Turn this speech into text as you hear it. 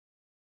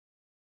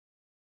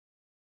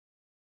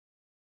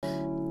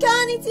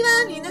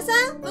Konnichiwa,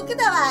 minasan. 僕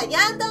らは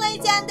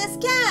yandere-chan desu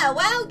ka?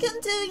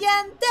 Welcome to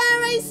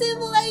Yandere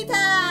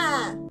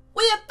Simulator.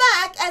 We are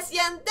back as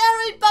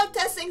Yandere Bug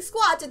Testing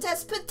Squad to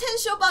test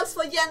potential bugs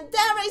for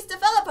Yandere's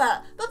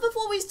developer. But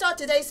before we start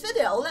today's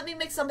video, let me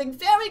make something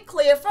very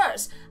clear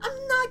first.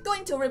 I'm not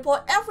going to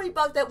report every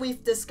bug that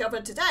we've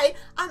discovered today.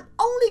 I'm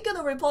only going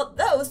to report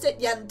those that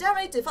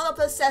Yandere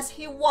developer says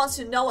he wants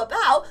to know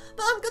about.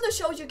 But I'm going to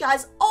show you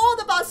guys all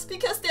the bugs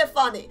because they're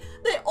funny.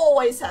 They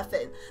always have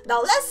been.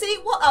 Now let's see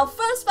what our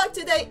first bug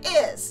today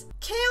is.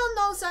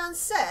 Keo-no-san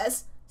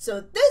says, so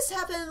this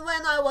happened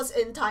when I was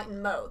in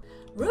Titan mode.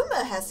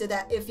 Rumor has it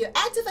that if you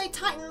activate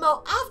Titan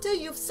mode after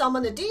you've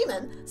summoned a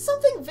demon,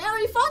 something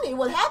very funny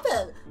will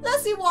happen.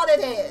 Let's see what it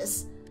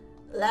is.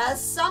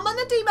 Let's summon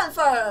the demon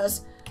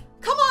first.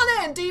 Come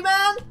on in,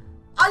 demon.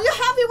 Are you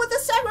happy with the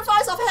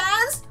sacrifice of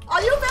hands?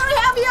 Are you very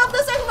happy of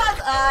the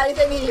sacrifice? I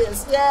think he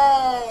is.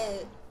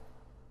 Yay.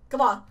 Come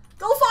on.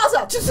 Go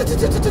faster.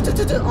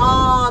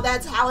 Oh,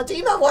 that's how a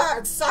demon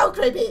works. So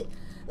creepy.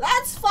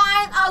 Let's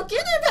find our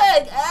guinea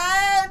pig.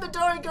 Hey,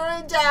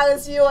 yandere-chan,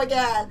 it's you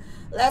again.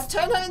 Let's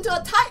turn her into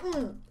a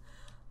titan.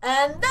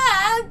 And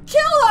then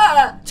kill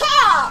her.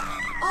 Cha!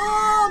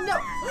 Oh no.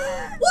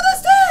 What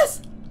is this?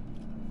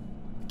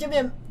 Give me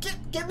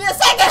a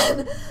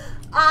second.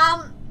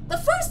 The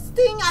first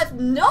thing I've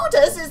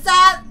noticed is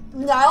that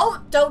no,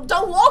 don't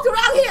walk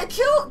around here.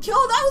 Kill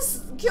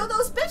those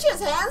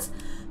bitches' hands.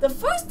 The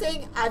first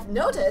thing I've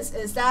noticed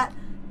is that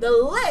the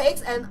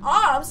legs and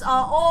arms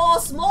are all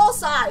small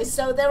size,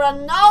 so there are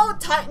no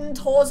titan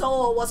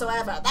torso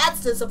whatsoever.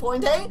 That's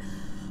disappointing.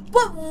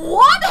 But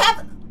what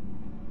happened?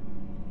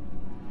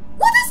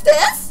 What is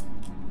this?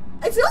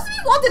 Excuse me,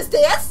 what is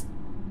this?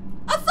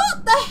 I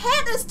thought the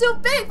head is too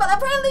big, but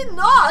apparently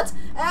not.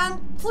 And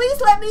please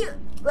let me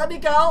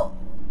go.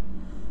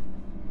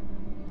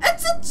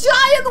 It's a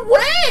giant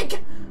wig!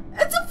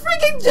 It's a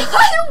freaking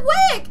giant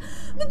wig!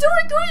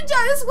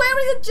 Yandere-chan is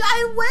wearing a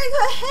giant wig.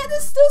 Her head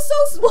is still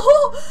so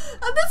small.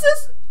 And this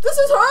is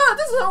her.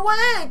 This is her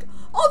wig.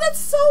 Oh, that's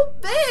so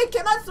big.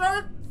 Can I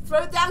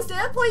throw it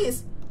downstairs,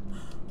 please?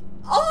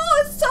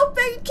 Oh, it's so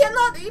big, it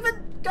cannot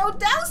even go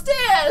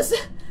downstairs.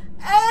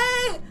 Hey,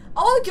 I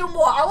want to kill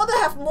more. I want to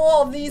have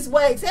more of these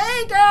wigs.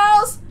 Hey,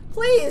 girls,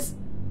 please.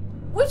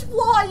 Which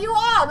floor are you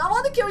on? I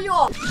want to kill you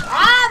all.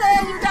 Ah,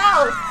 there you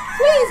go.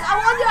 Please, I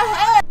want your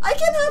head. I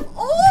can have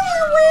all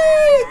the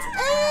wigs.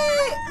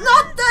 Hey,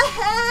 not the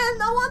head.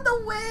 I want the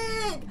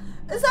wig.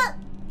 Is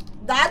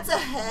that's a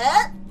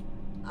head?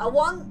 I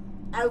want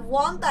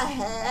the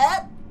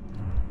head.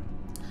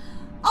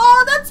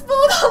 Oh, that's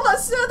Budo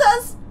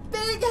Masuda's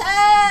big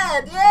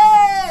head!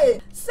 Yay!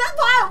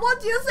 Senpai, what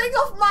do you think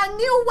of my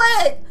new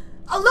wig?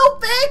 A little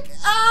big?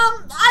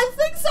 I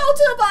think so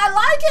too, but I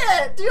like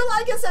it! Do you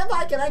like it,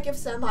 Senpai? Can I give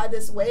Senpai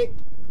this wig?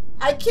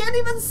 I can't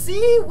even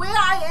see where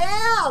I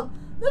am!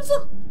 There's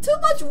too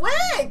much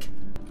wig!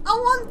 I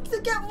want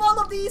to get one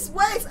of these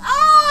wigs.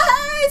 Oh,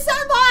 hey,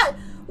 Senpai!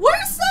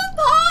 Where's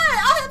Senpai?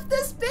 I have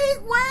this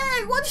big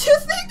wig! What do you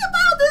think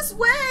about this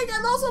wig?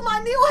 And also my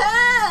new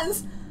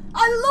hands!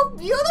 I look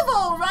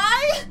beautiful,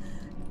 right?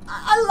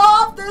 I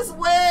love this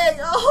wig.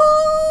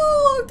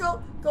 Oh,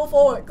 go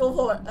forward, go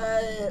forward.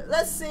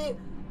 Let's see.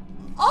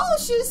 Oh,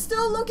 she's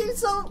still looking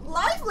so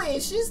lively.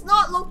 She's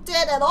not looked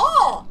dead at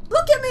all.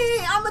 Look at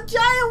me. I'm a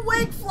giant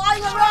wig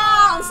flying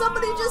around.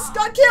 Somebody just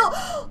got killed.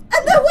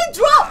 And that wig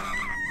dropped.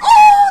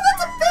 Oh,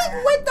 that's a big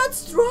wig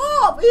that's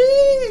dropped.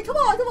 Eee, come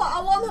on, come on. I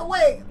want her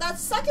wig.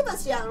 That's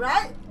Sakiba's-chan,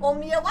 right? Or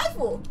Mia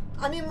waifu.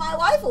 I mean my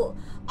waifu.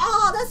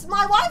 Oh, that's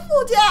my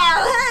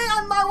waifu-chan. Hey,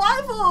 I'm my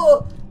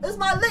waifu. Is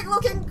my leg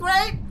looking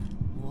great?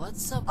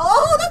 What's up?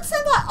 Oh, that's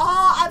Senpai!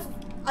 Oh,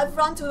 I've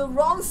run to the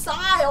wrong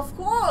side, of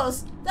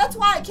course. That's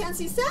why I can't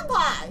see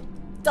Senpai.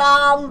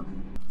 Dumb.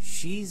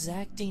 She's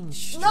acting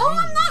strange. No,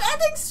 I'm not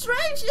acting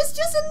strange. It's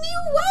just a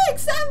new wig,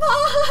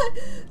 Senpai.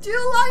 Do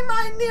you like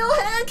my new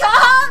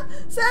haircut?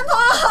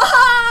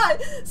 Senpai!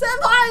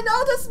 Senpai,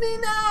 notice me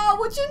now.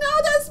 Would you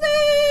notice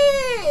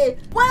me?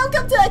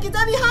 Welcome to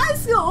Academy High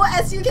School.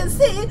 As you can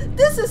see,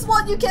 this is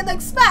what you can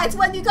expect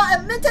when you got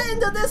admitted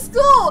into this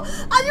school.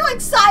 Are you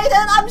excited?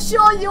 I'm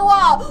sure you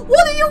are.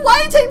 What are you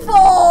waiting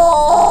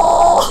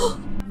for?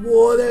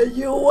 What are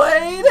you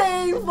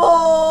waiting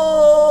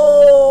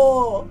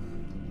for?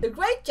 The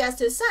Great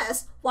Jester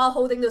says, while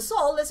holding the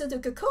sword, listen to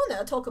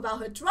Kakuna talk about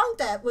her drunk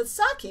dad with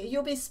Saki.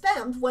 You'll be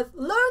spammed with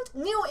learned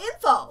new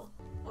info.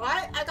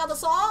 Alright, I got the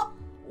sword.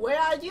 Where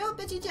are you,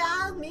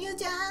 Bitchy-chan?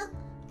 Miyu-chan?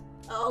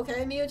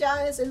 Okay,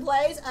 Miyu-chan is in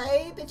place.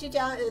 Hey,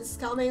 Bitchy-chan is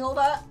coming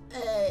over.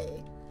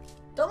 Hey.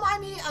 Don't mind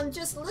me, I'm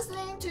just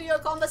listening to your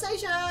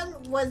conversation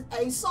with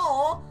a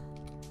sword.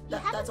 You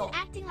haven't that's been all.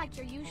 acting like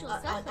your usual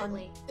self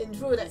lately. I'm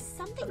intruding. Is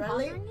something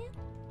apparently. bothering you?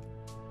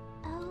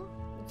 Oh.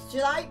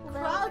 Should I Well,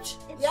 crouch?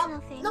 it's Yeah.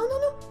 nothing. No,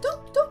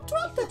 don't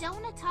drop If you it.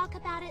 don't want to talk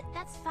about it,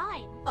 that's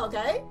fine.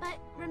 Okay. But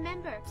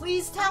remember,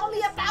 Please tell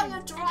me about your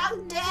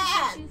drunk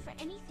dad. You for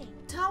anything.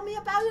 Tell me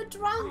about your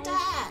drunk I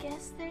dad.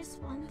 guess there's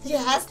one thing.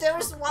 Yes, there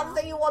is one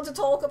thing you want to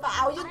talk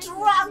about. Your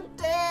drunk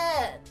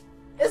dad.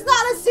 It's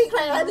not a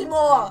secret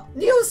anymore.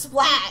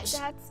 Newsflash.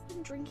 Dad's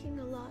been drinking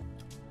a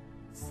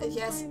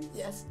Yes, sometimes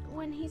yes.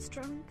 when he's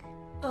drunk,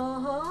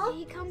 Uh-huh.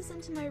 he comes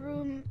into my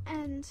room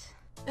and...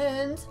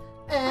 And...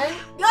 I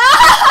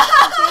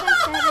said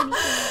anything.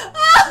 I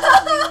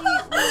really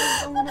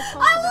don't want to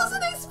talk I about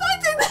wasn't it.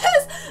 expecting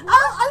this!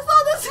 I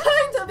thought it was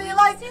going to be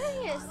I'm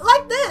serious.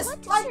 like this!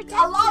 What does Like your a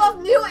dad lot do?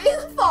 of new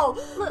info!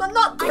 Look, but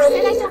not I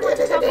said I don't want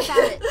to talk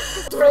about it.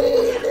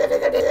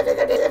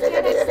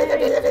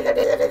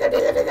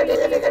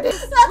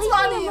 That's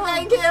funny,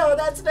 thank you!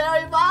 That's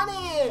very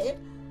funny!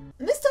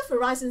 Mr.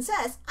 Verizon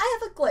says, I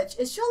have a glitch.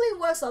 It surely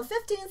works on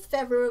 15th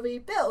February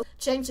build.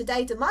 Change the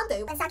date to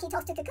Monday. When Saki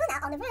talks to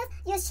Kakuna on the roof,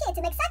 use cheat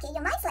to make Saki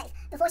your mind slave.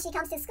 Before she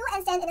comes to school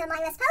and stand in her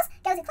mindless pose,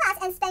 go to class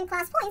and spend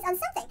class points on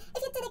something.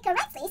 If you did it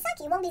correctly,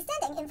 Saki won't be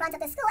standing in front of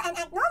the school and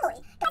act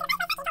normally.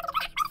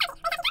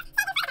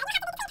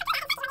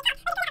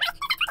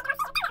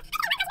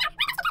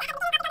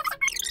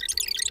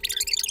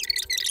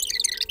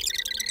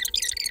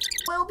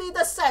 Will be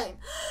the same.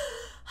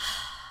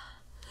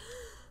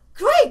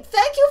 Great!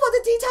 Thank you for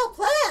the detailed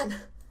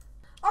plan!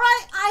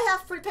 Alright, I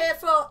have prepared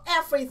for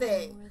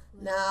everything.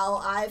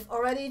 Now I've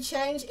already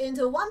changed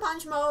into One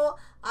Punch mode.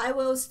 I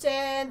will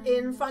stand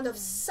in front of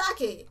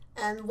Saki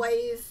and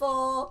wait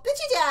for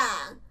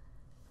Bichi-chan.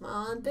 Come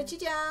on,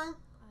 Bichi-chan.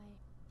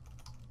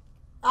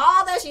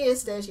 Ah, there she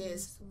is, there she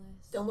is.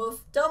 Don't move,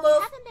 don't You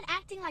move. haven't been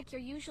acting like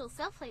your usual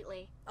self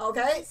lately.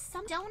 Okay, If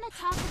some don't want to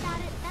talk about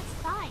it, that's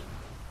fine.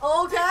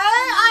 okay,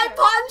 I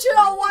punch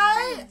her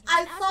away.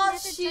 I I've thought never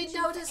she judged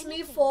you for noticed me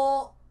anything.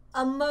 for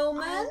a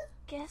moment.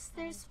 Guess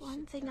there's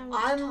one thing I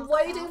want to I'm talk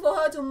waiting about. for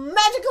her to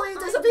magically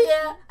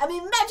disappear. I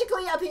mean,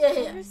 magically appear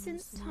here. Ever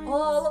since time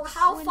Oh, look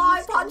how when far I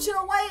he's punch drunk,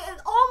 her away.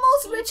 It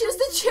almost he reaches comes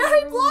the into cherry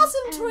my room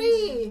blossom and-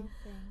 tree.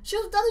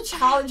 Should have done a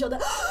challenge on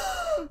that.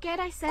 Forget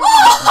I said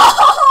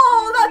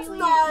Oh, I that's really,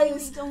 nice.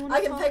 really don't wanna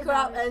I can talk pick her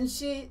up about it. and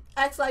she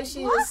acts like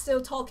she What? is still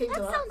talking that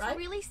to her, sounds right?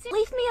 really serious.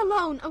 Leave me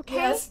alone, okay?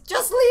 Yes,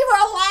 just leave her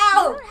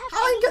alone. You don't have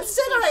How anything to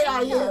inconsiderate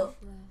are say you? of.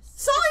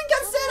 So What's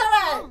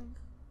inconsiderate. wrong?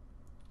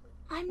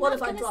 I'm What not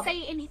if I gonna drop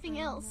say anything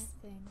else.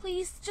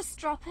 Please just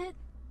drop it.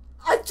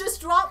 I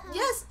just dropped.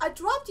 Yes, I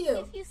dropped you.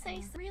 If you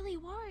say so. Really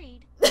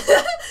worried.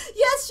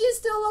 Yes, she's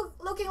still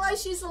looking like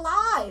she's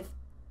alive.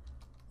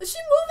 Is she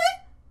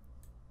moving?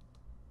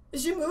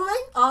 Is she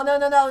moving? Oh, no,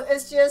 no, no.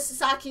 It's just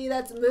Saki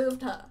that's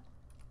moved her.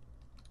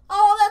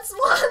 Oh, that's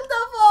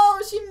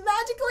wonderful. She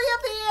magically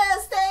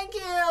appears. Thank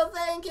you.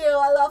 Thank you.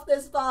 I love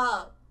this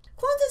part.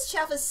 Qantas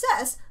Chaffer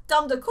says,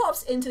 dump the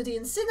corpse into the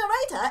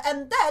incinerator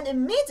and then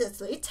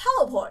immediately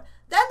teleport.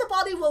 Then the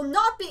body will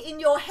not be in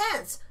your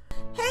hands.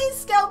 Hey,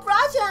 Scout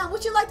Brajan,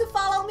 would you like to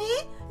follow me?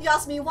 You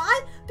ask me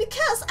why?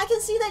 Because I can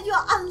see that you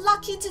are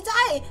unlucky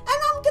today, and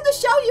I'm gonna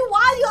show you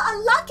why you're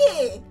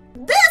unlucky.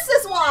 This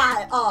is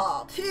why.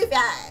 Oh,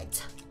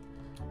 perfect.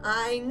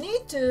 I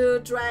need to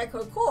drag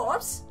her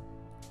corpse,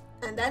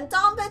 and then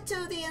dump it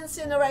to the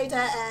incinerator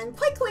and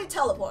quickly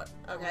teleport.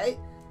 Okay.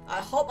 I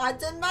hope I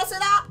didn't mess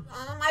it up.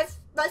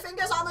 My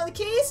fingers on the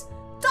keys.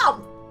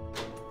 Dump.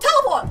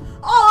 Teleport!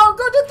 Oh,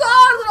 good to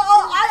God!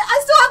 Oh,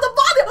 I still have the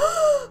body!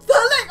 The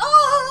leg!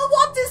 Oh,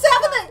 what is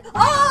happening?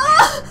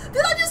 Oh,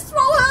 did I just throw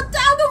her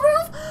down the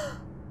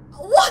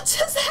roof? What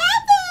just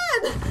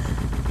happened?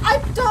 I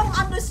don't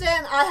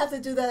understand. I have to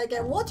do that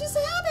again. What just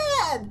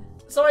happened?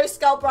 Sorry,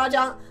 Scout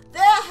Brajan.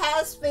 There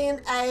has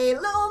been a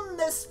little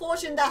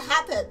misfortune that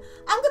happened.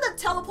 I'm gonna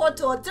teleport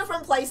to a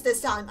different place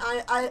this time.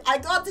 I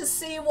got to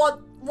see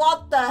what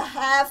the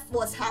heck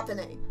was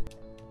happening.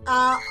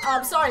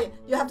 I'm sorry.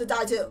 You have to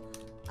die too.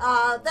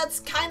 That's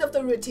kind of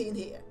the routine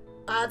here.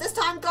 This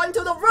time going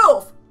to the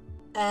roof.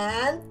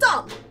 And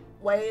dump.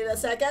 Wait a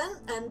second.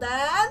 And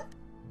then...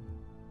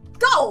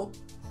 go!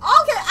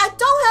 Okay, I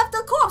don't have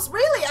the corpse.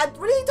 Really, I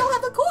really don't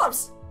have the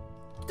corpse.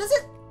 Does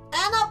it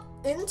end up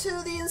into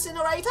the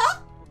incinerator?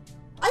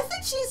 I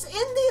think she's in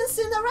the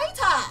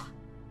incinerator.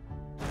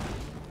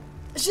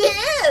 She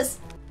is!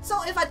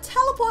 So if I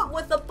teleport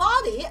with the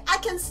body, I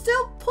can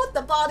still put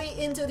the body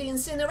into the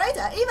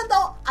incinerator, even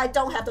though I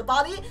don't have the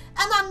body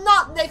and I'm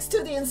not next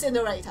to the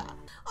incinerator.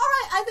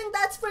 Alright, I think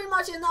that's pretty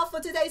much enough for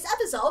today's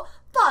episode,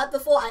 but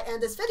before I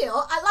end this video,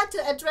 I'd like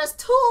to address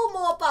 2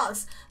 more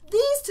bugs.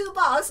 These 2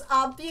 bugs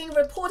are being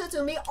reported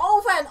to me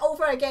over and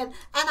over again,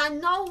 and I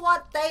know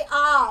what they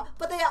are,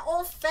 but they are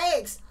all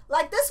fakes.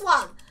 Like this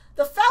one,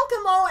 the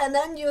Falcon mode, and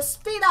then you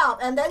speed up,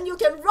 and then you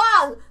can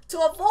run to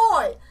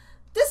avoid.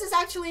 This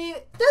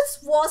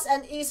was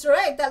an Easter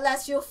egg that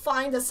lets you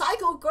find the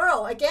Psycho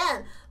Girl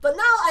again. But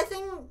now I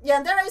think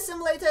Yandere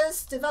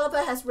Simulator's developer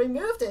has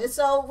removed it,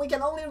 so we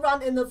can only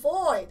run in the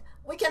void.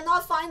 We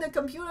cannot find the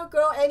computer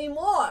girl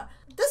anymore.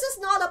 This is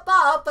not a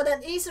bug, but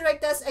an Easter egg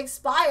that's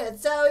expired,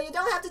 so you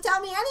don't have to tell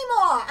me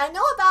anymore. I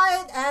know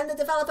about it, and the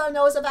developer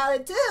knows about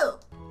it too.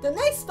 The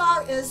next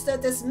bug is the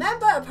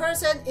dismember a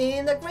person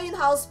in the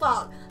greenhouse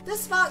bug.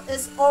 This bug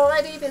is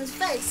already been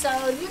fixed, so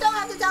you don't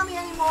have to tell me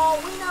anymore.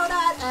 We know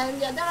that,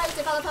 and Yandere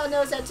developer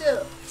knows that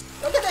too.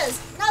 Look at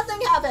this. Nothing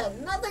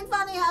happened. Nothing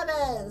funny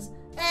happens.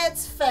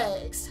 It's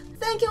fixed.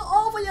 Thank you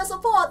all for your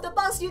support. The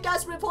bugs you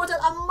guys reported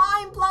are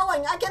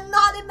mind-blowing. I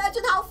cannot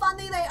imagine how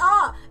funny they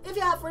are. If if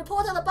you have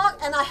reported a bug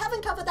and I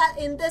haven't covered that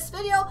in this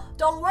video,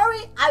 don't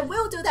worry, I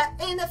will do that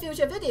in a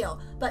future video.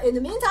 But in the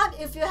meantime,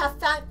 if you have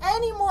found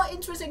any more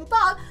interesting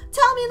bug,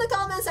 tell me in the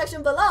comment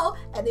section below.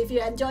 And if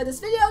you enjoyed this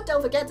video,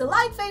 don't forget to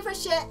like, favorite,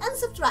 share, and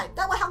subscribe.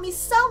 That will help me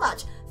so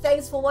much.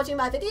 Thanks for watching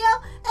my video,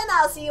 and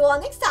I'll see you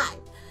all next time.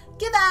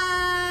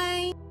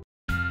 Goodbye!